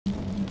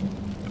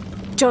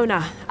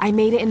Jonah, I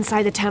made it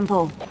inside the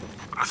temple.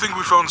 I think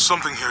we found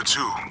something here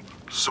too.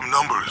 Some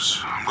numbers.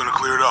 I'm gonna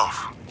clear it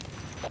off.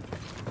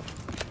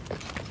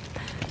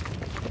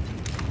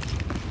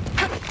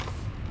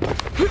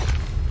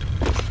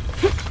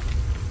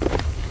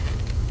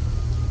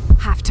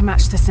 Have to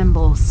match the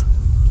symbols.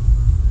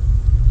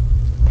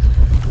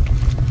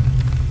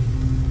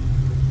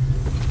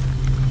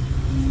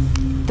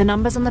 The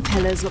numbers on the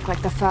pillars look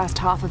like the first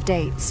half of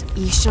dates.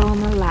 Ishal on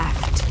the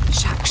left,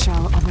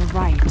 Shakshal on the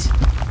right.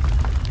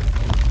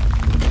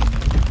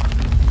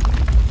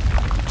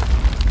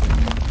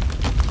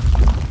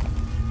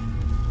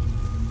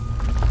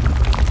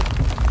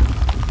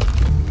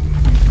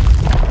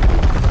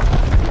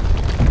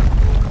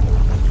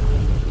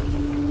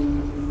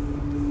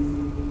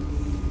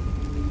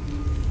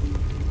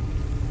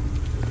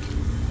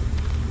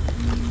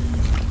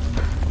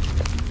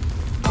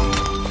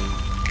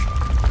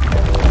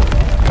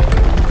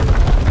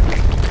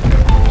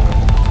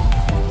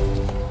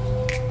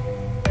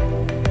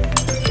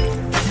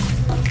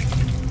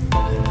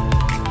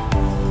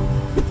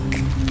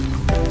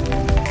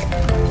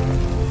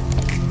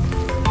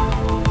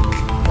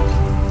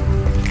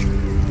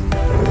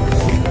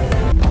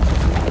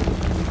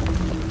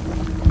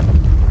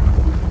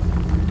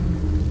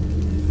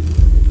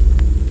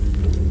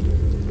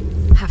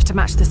 To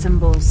match the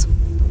symbols.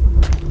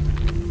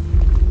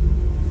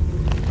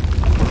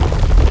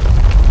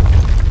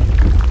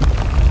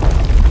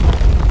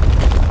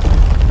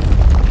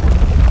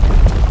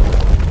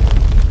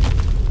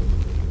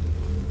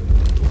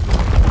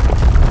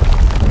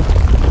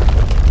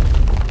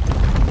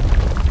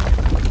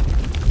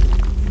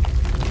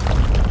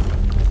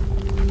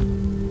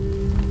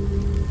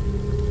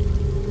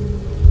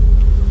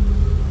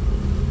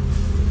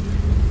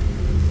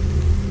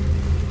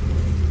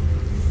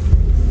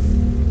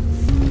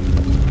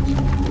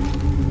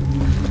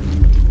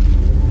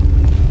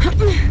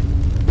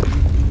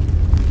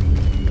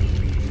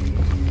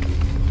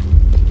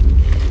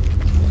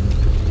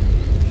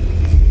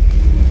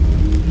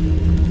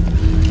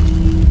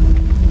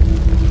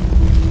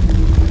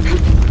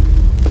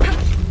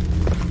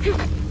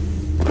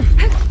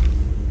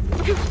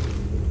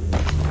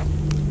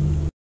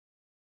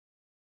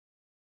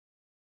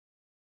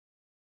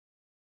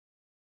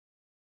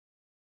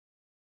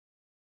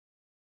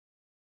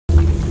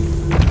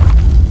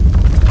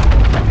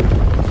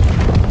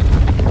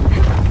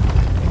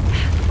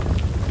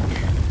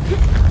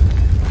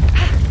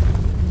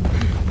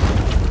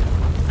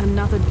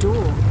 Another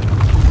door.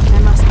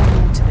 There must be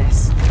more to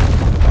this.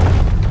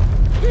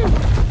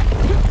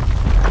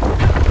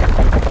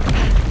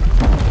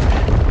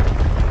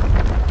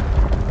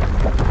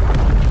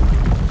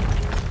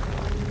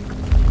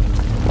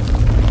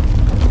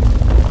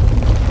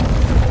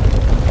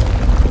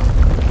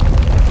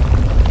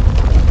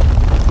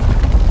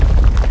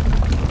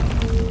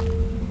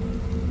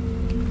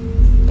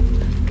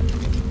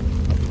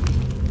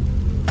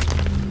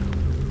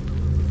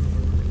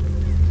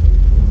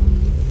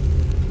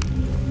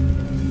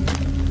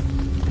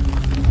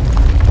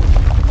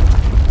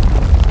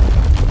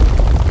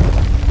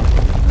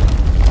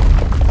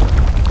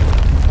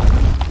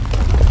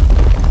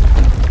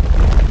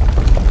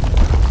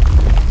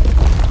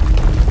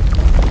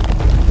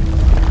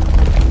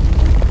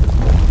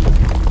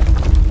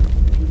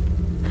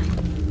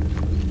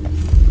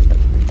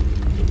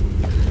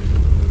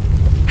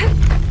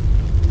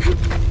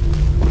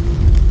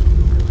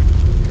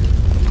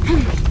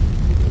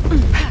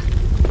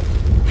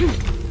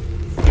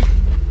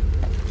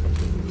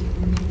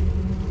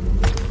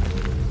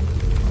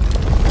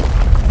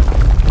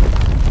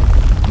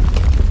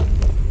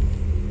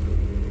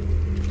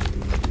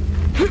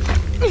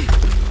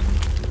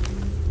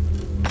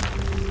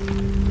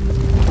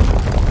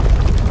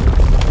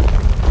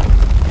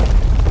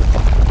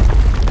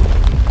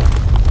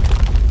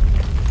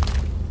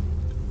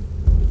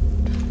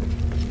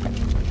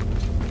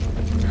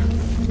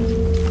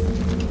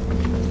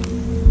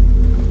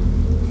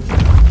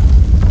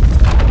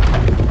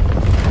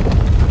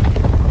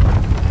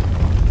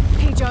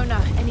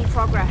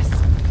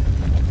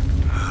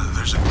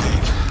 There's a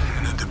date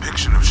and a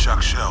depiction of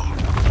Shakshal.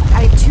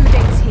 I have 2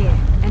 dates here,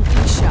 and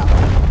Ishal.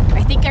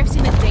 I think I've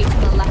seen a date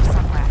on the left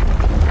somewhere.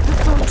 The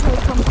photo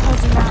from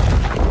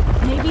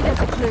Cozumel. Maybe there's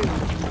a clue.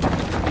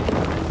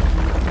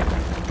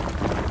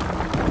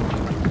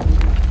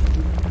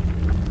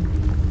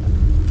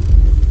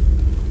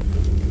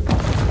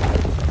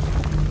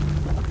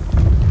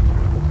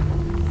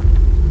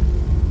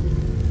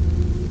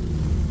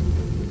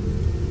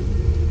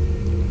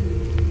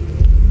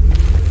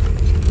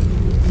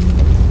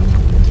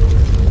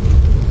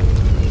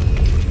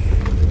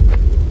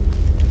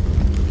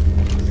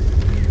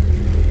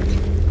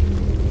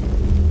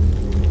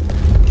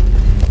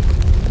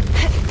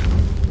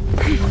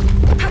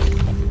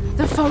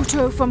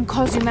 Photo from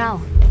Cozumel.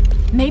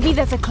 Maybe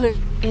there's a clue.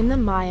 In the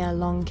Maya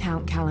long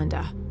count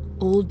calendar,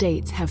 all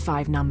dates have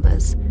 5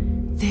 numbers.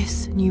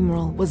 This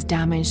numeral was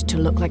damaged to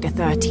look like a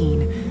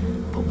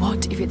 13. But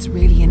what if it's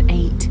really an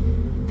 8?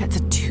 That's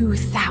a 2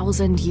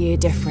 2,000-year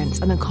difference,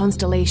 and the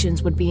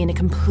constellations would be in a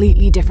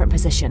completely different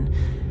position.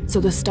 So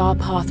the star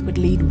path would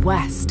lead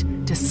west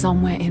to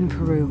somewhere in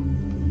Peru.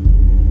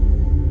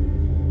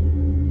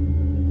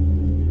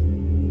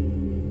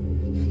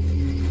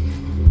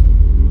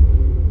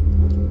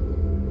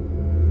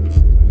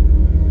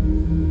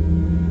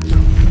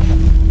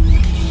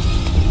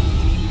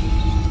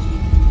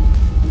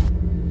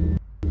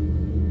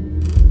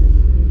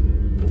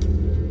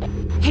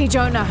 Hey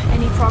Jonah,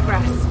 any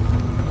progress?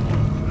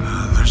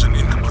 There's an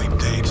incomplete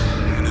date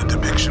and a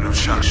depiction of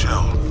Shaq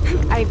Shell.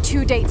 I have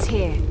 2 dates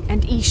here,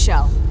 and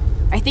E-Shell.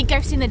 I think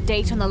I've seen the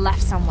date on the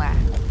left somewhere.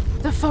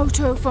 The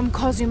photo from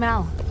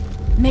Cozumel.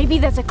 Maybe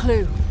there's a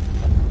clue.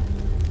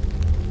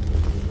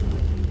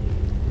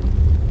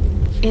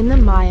 In the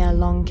Maya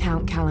long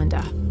count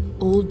calendar,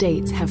 all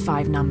dates have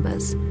 5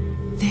 numbers.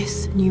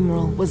 This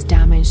numeral was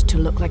damaged to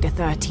look like a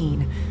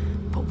 13.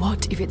 But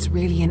what if it's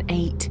really an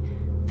 8?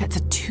 That's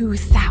a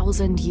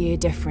 2,000-year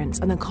difference,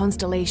 and the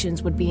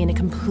constellations would be in a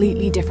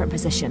completely different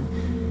position.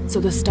 So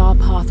the star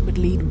path would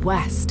lead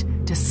west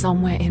to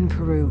somewhere in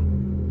Peru.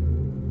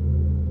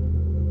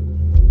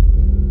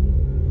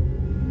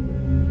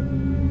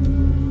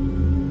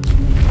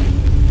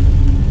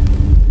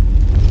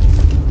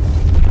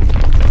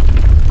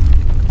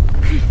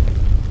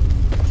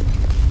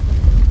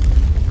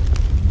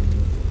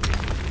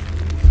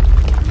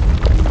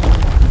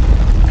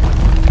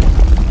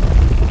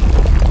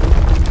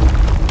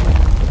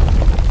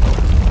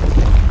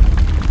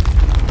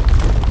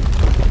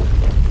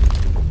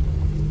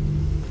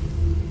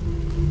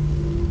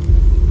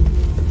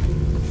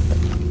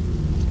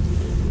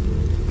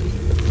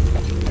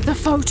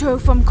 Photo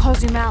from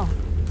Cozumel.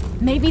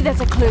 Maybe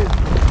there's a clue.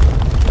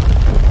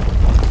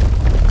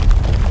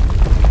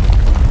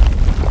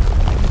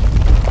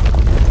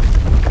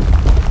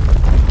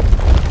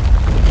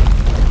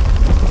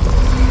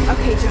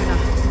 Okay, Jonah.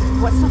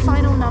 What's the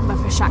final number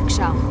for Shaq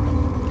Shell?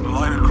 A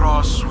line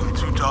across with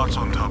 2 dots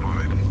on top of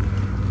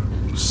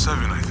it.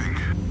 7, I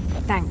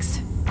think.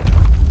 Thanks.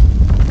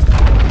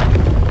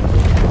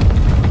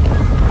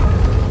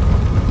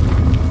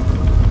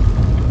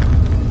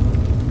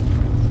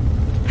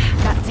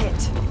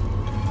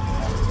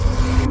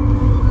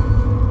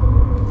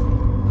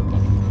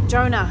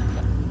 Jonah.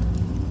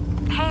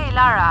 Hey,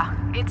 Lara.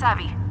 It's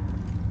Abby.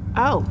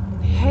 Oh,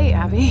 hey,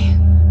 Abby.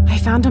 I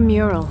found a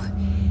mural.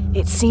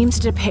 It seems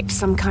to depict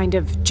some kind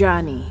of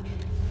journey.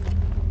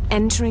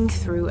 Entering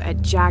through a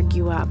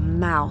jaguar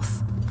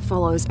mouth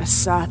follows a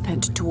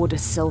serpent toward a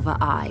silver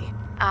eye.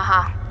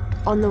 Uh-huh.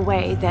 On the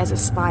way, there's a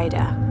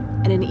spider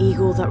and an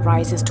eagle that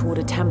rises toward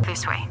a temple.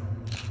 This way.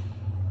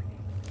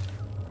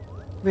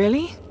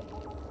 Really?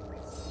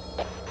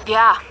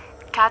 Yeah.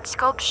 Cat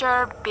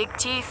sculpture, big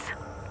teeth.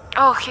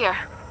 Oh, here.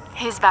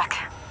 He's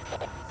back.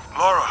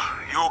 Lara,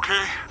 you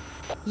okay?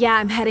 Yeah,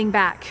 I'm heading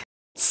back.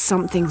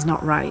 Something's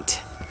not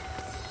right.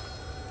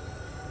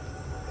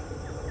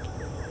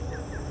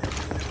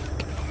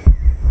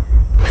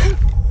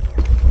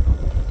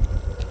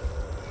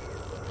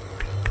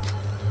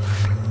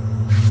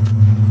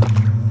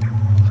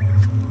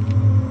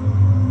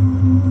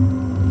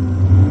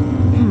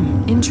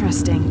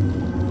 Interesting.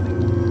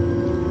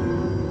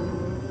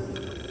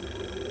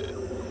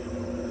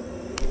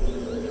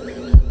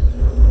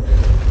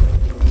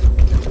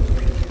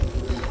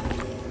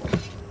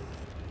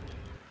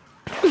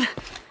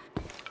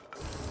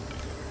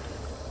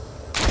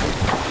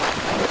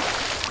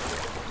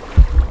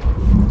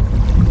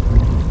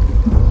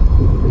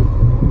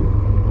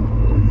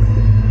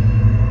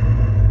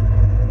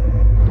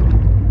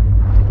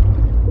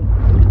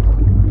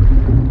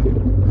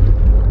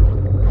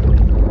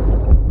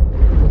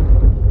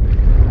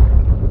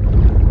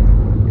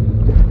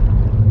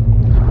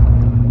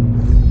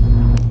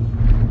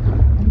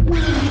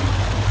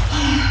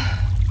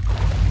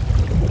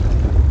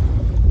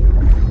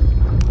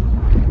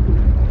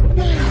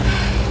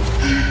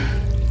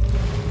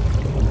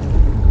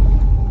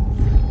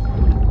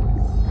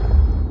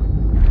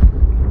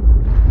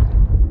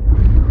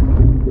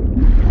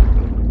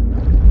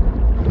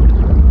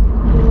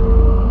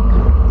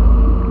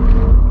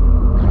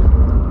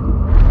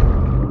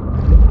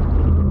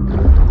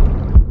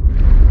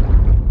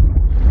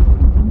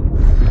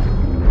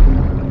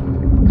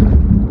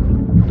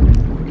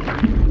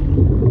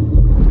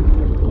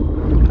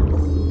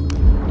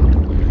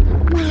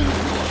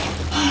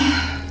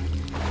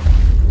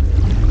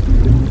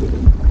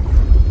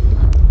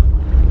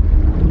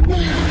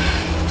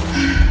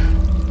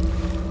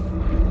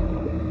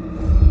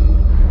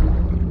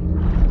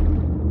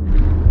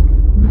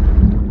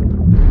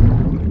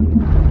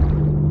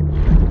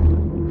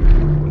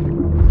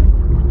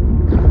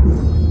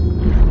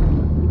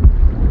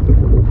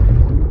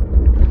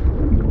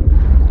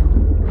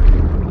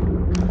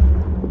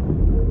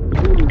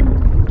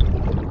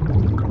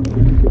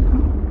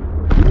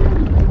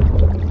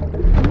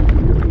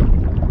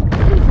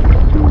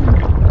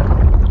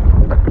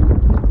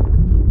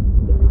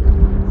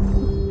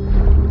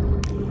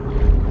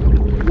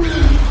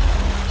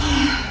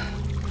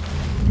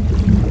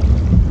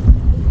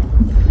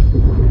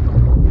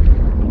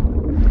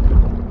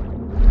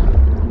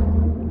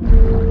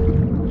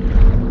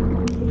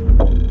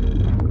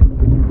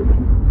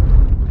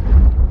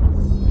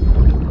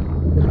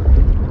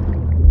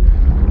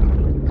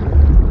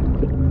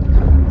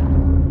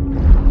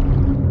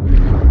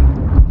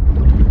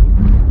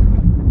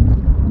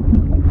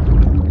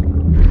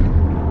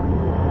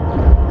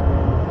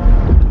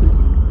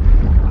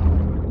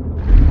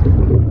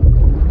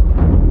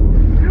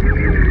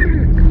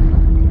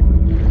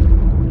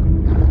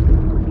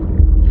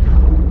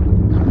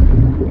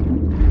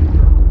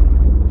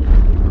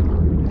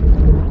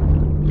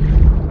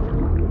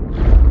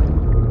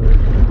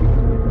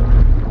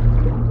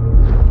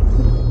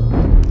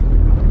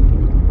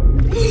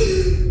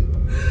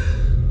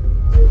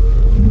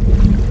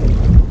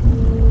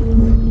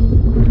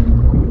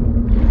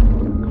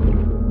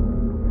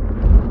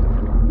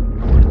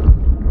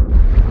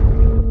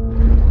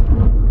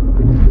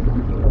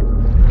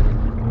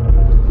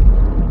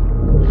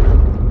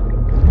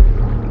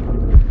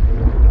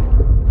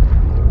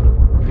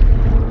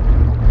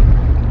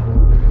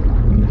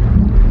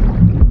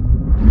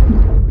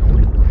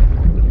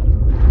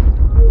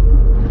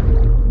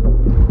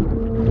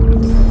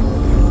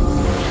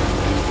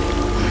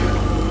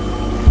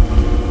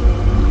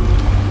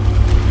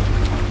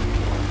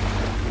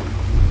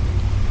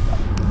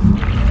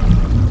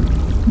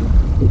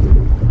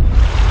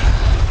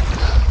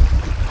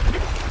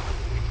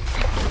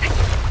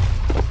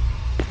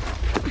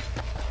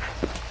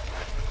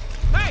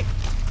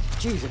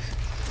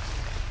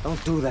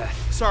 Don't do that.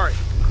 Sorry.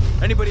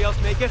 Anybody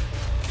else make it?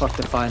 Fuck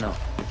the final.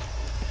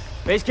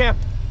 Base camp,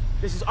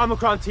 this is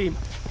Omicron team.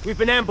 We've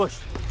been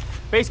ambushed.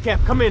 Base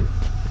camp, come in.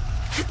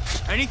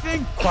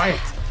 Anything? Quiet.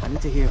 I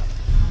need to hear.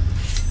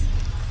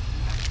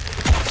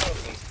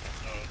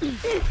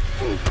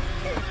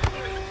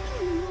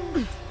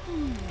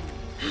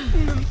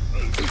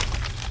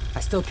 I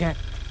still can't.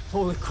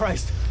 Holy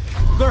Christ.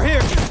 They're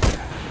here!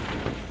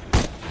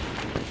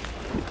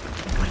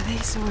 What are they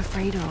so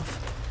afraid of?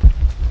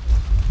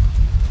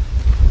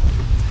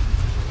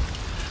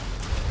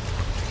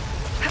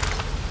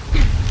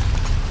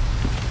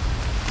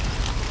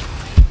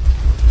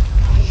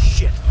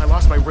 Shit, I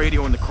lost my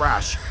radio in the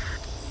crash.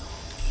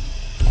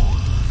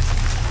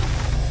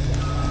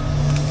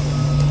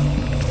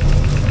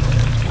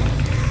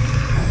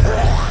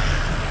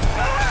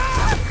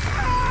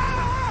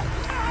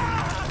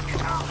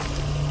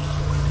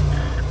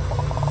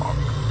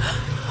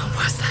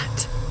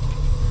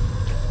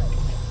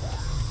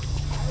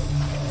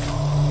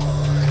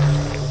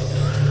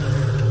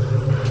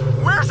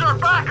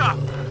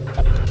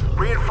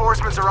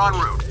 Reinforcements are en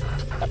route.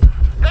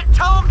 Then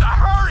tell them to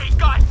hurry,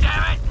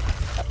 goddammit!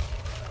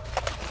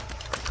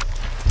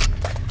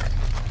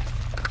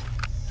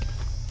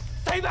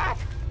 Stay back!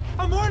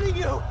 I'm warning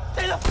you!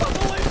 Stay the fuck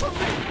away from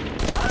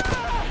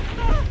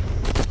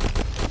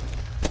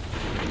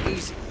me!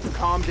 Easy.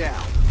 Calm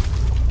down.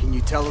 Can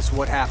you tell us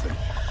what happened?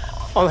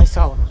 All I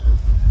saw were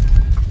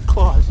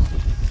claws.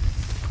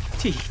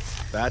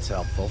 Teeth. That's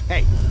helpful.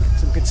 Hey,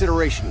 some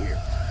consideration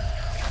here.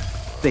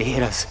 They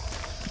hit us.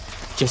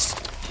 Just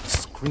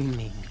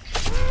screaming.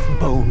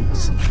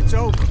 Bones. It's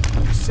over.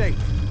 You're safe.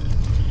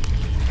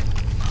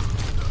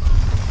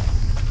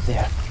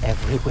 They're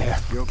everywhere.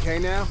 You okay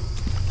now?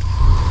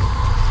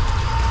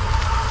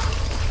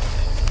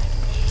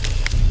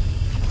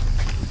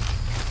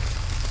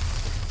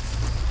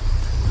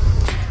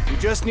 We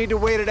just need to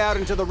wait it out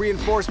until the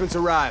reinforcements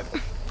arrive.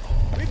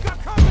 We've got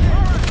company!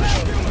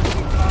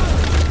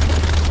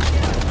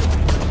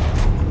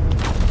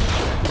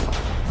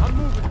 I'm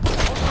moving.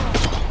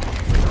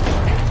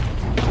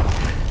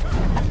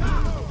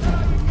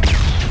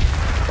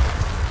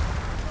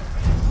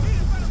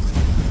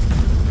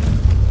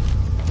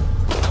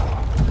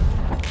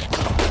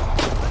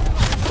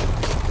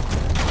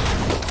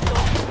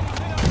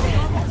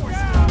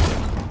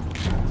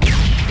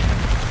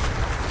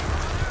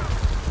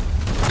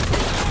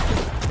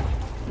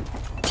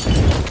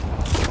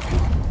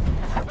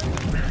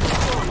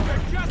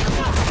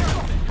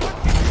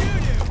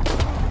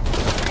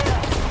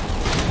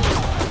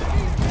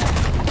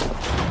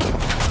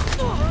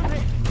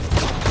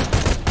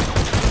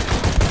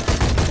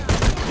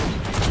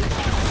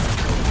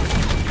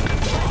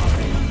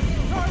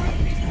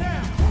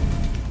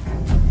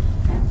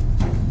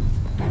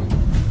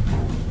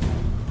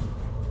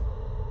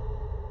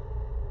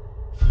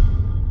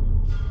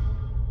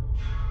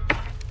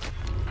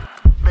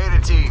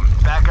 Team,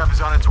 backup is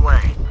on its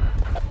way.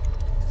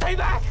 Stay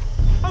back!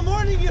 I'm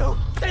warning you!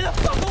 Stay the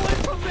fuck away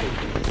from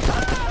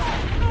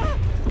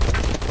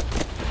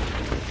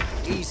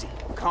me! Easy.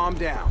 Calm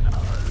down.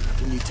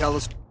 Can you tell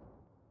us...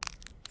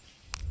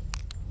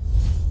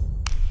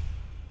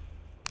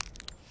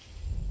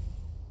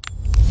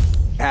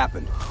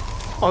 happened?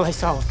 All I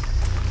saw was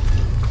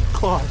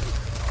claws.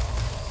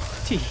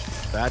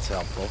 Teeth. That's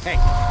helpful. Hey,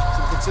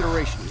 some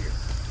consideration here.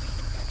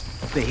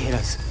 They hit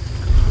us.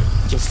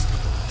 Just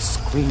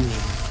screaming.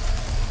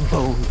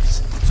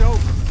 Bones. It's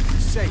over. You're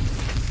safe.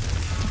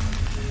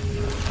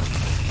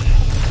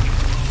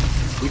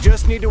 We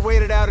just need to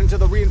wait it out until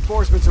the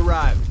reinforcements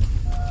arrive.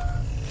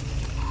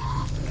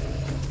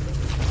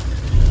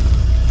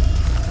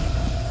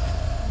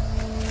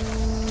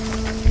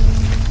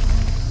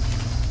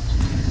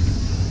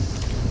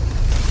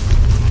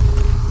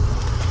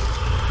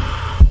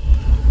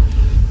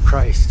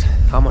 Christ,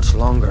 how much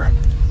longer?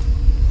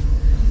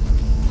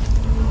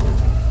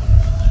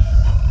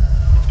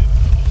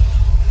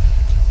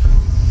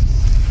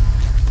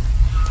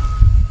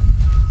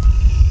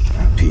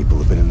 People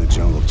have been in the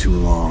jungle too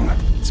long.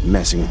 It's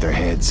messing with their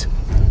heads.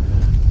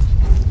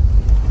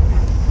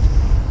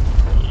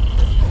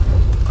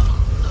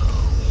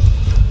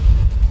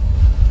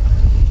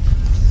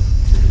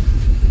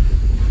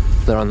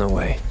 They're on their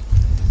way.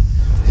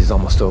 This is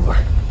almost over.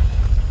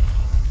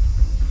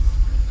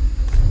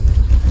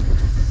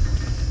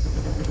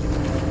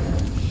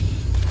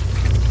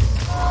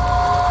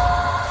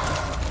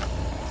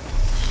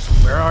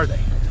 Where are they?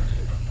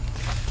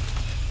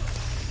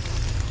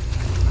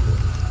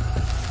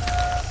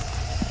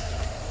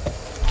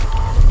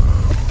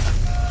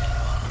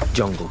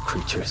 Jungle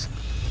creatures.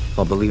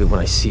 I'll believe it when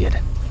I see it.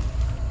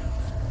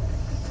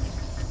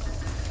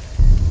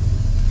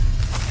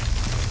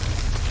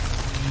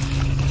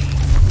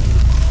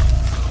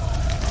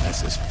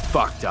 This is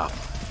fucked up.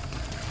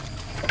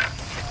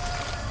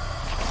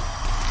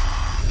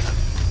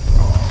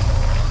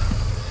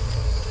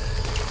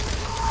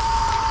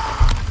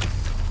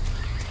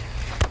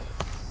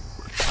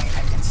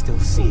 I can still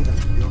see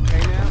them. You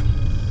okay now?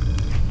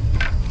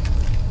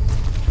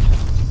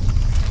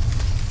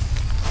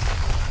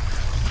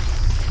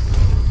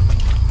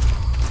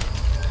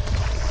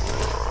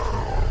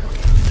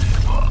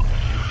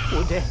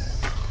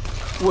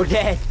 we're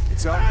dead.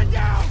 It's up. Turn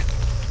down!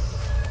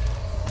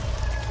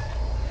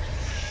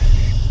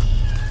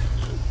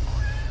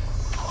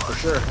 For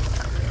sure.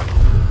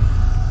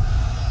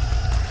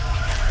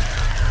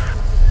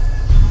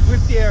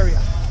 Sweep the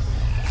area.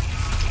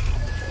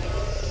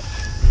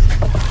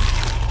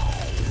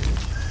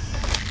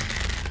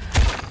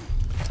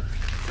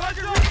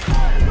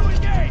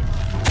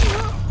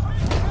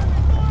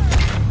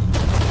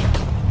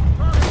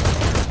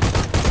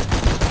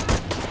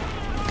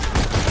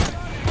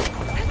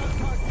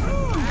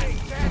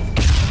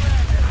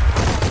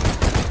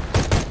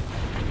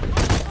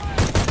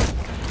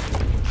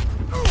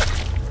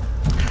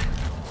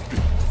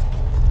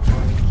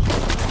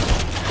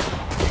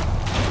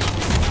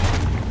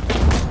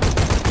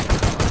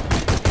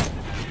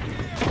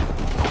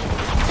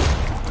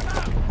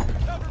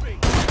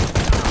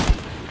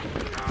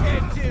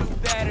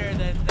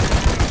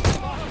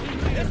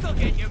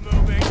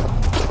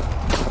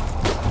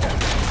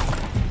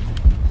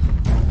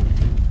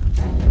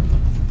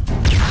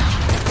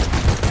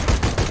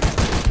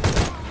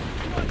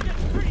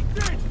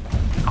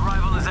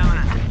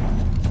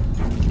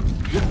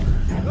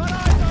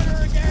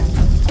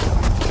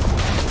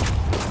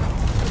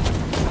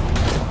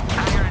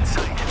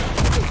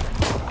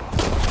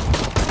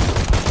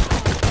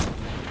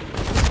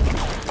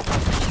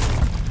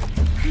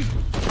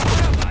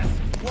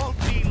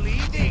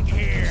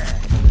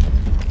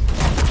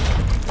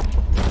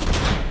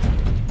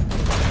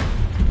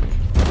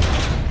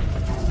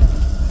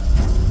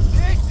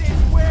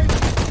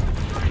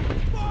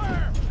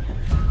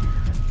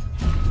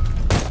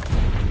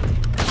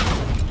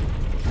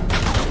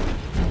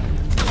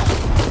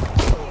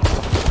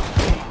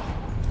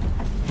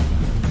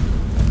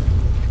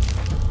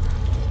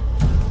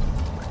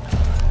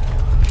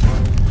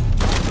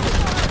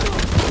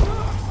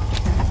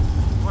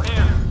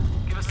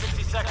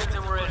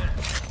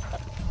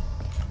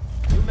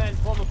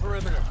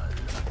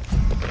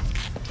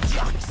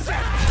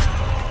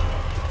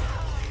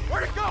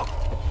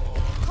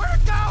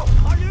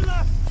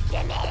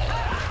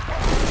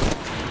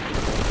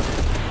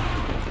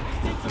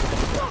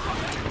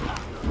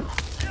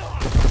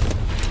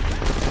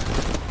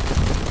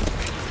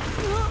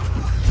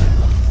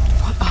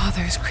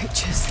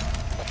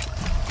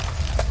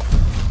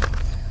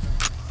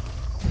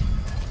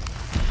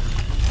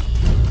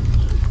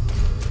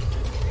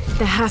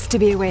 There has to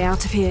be a way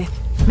out of here.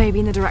 Maybe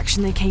in the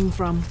direction they came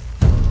from.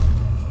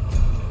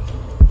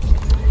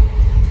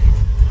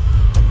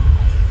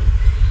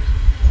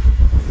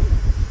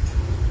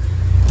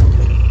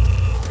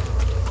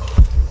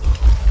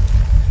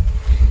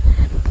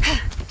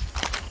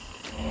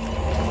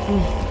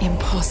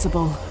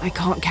 Impossible. I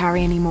can't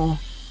carry anymore.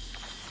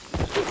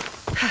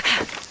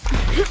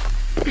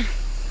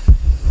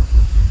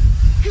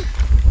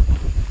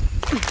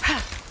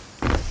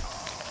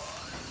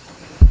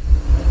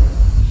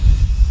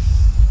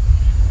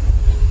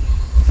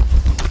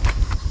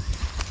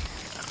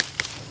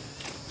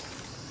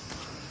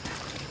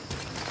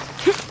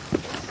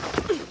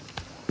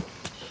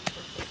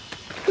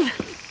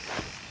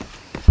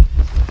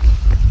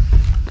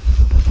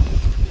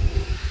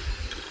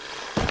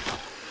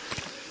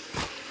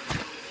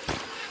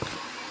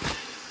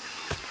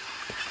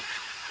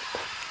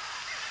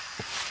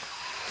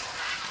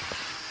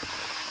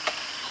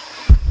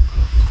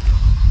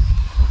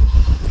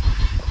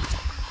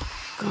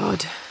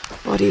 God,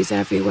 bodies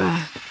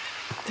everywhere.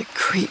 The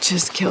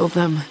creatures kill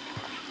them.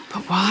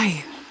 But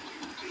why?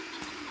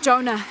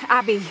 Jonah,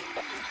 Abby.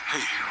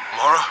 Hey,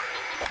 Lara?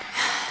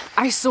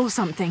 I saw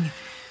something.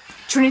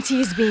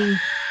 Trinity is being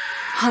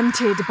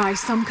hunted by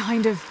some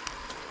kind of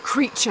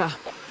creature.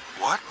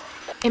 What?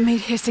 It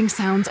made hissing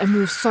sounds and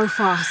moved so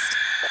fast.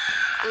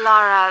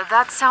 Lara,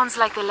 that sounds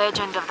like the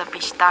legend of the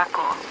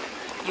Pistaco.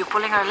 You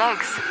pulling our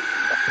legs?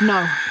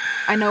 No,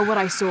 I know what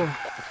I saw.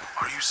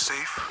 Are you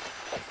safe?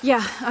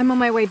 Yeah, I'm on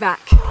my way back.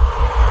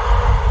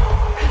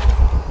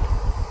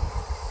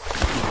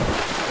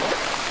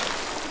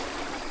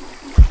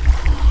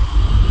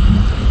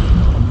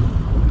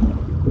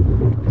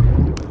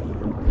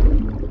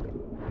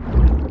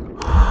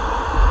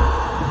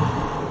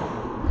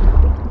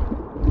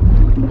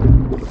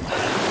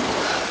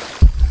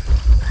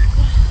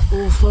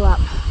 All full up.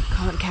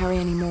 Can't carry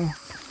anymore.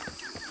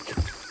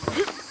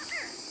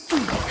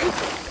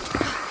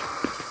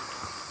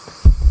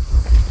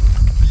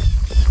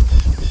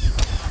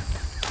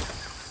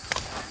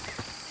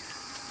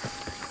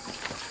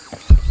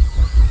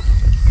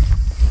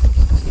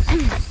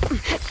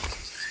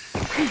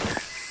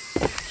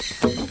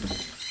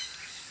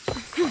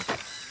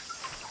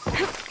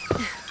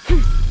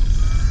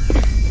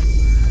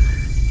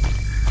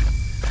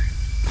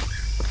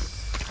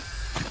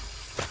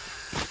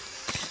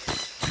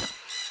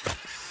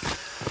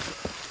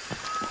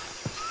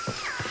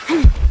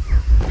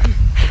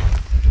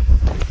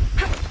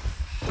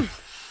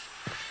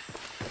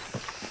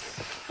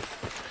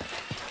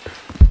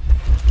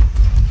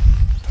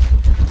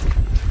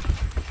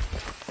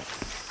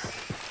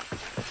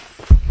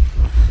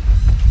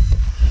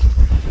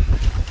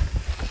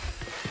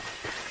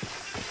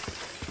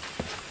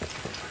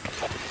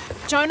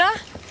 Jonah?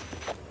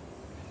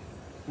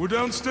 We're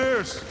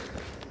downstairs.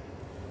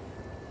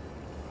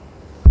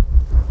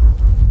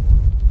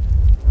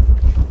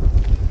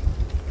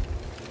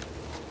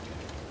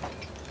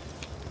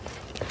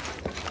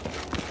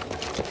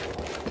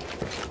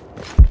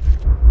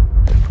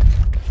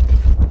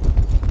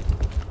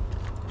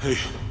 Hey.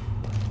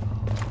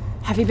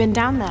 Have you been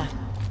down there?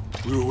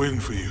 We were waiting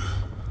for you.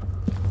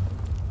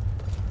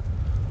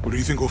 What do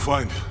you think we'll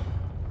find?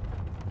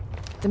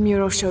 The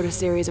mural showed a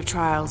series of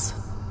trials.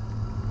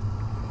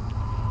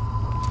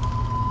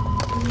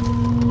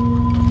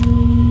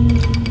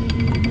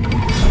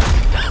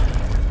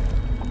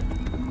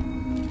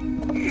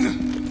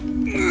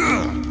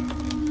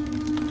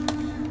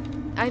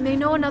 I may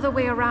know another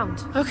way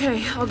around.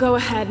 Okay, I'll go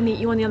ahead and meet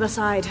you on the other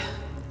side.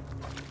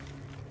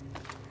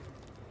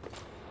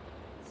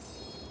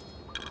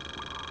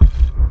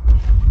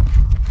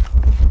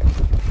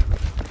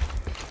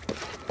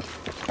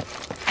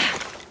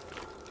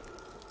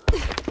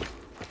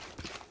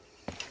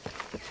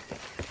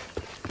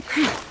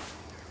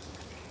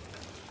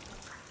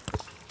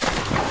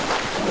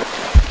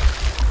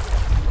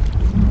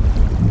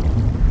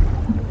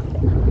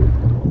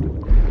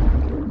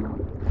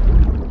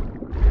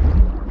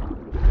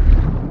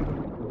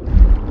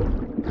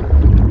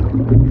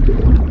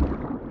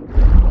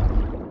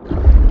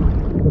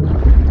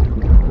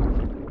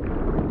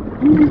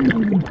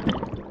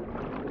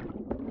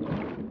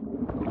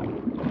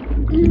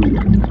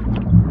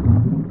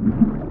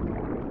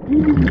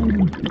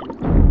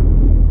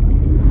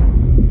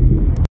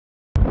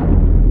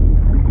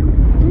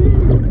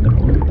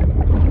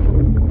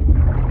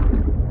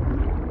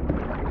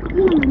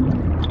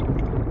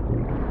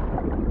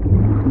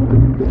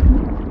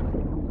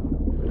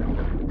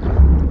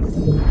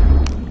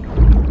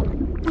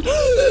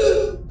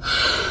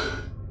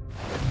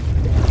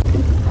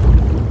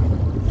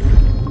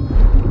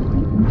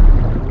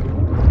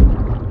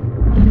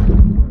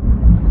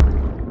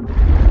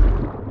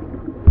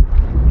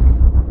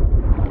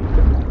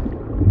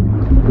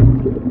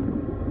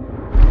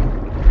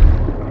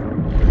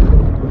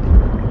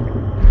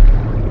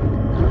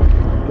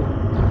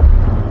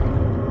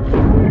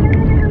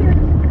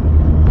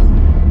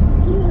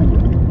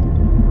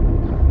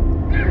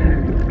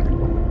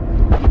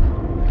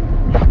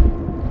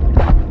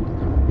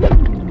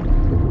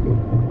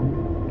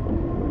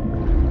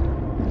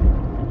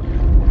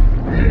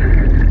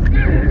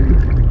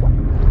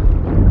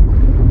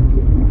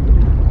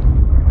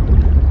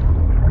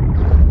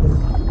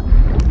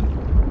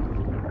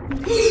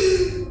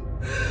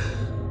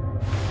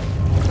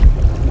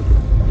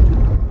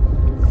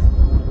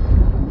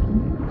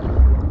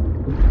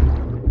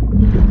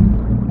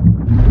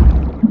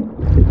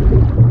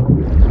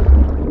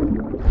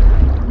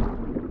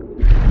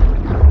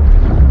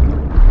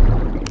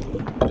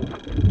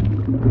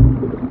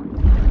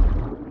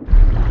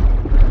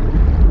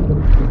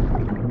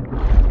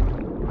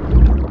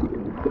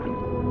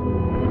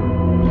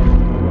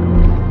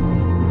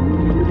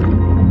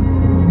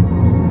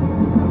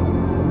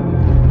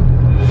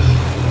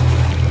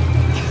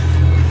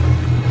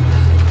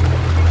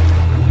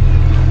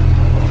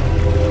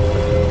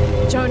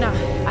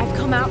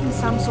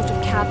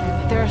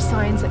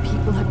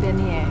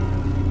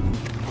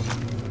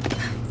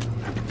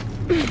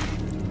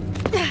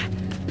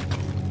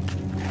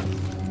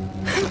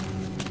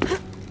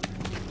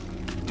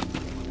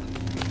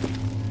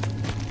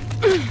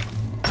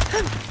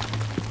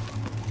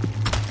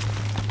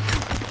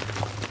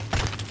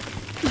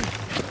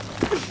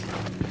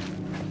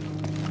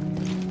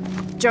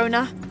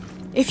 Jonah,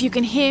 if you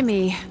can hear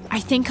me,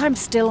 I think I'm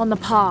still on the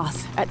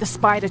path at the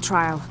spider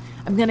trial.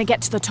 I'm gonna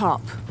get to the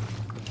top.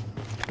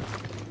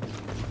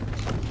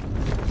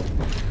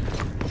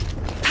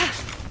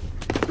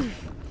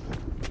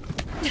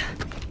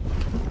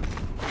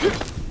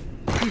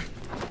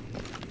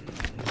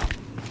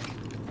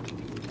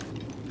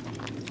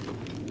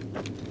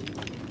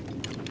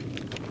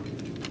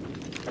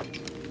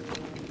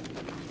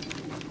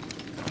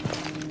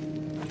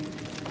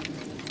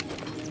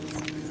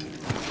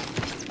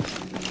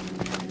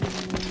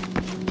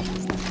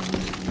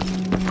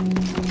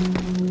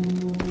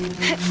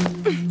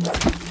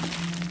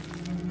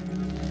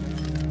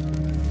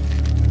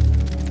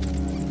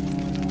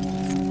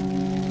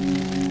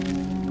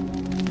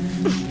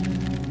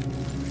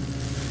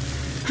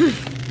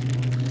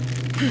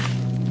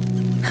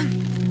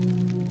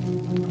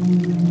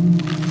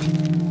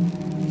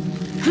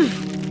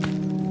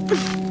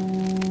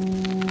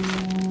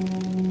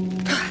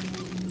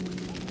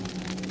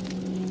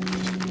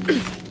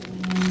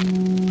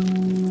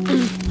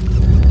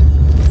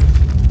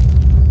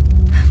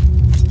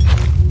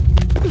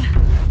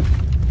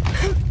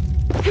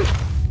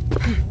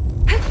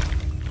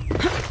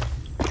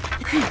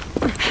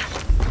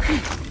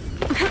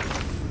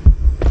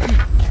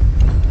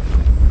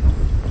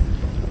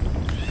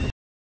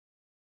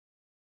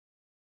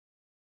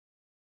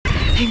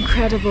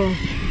 Incredible.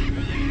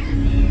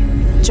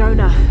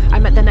 Jonah,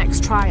 I'm at the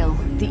next trial,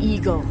 the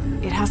Eagle.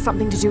 It has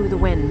something to do with the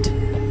wind.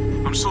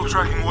 I'm still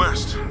tracking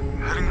west,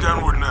 heading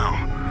downward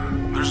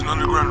now. There's an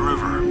underground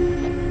river.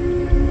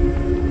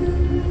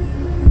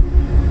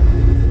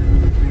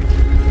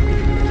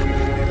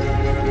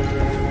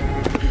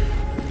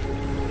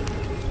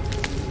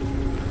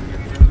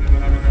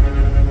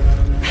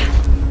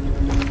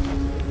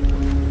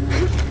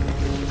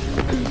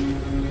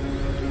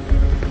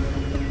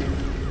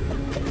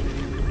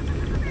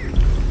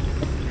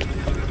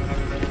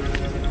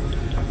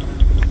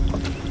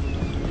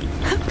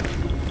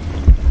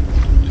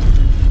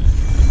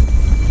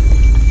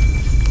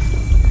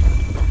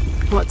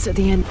 What's at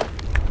the end?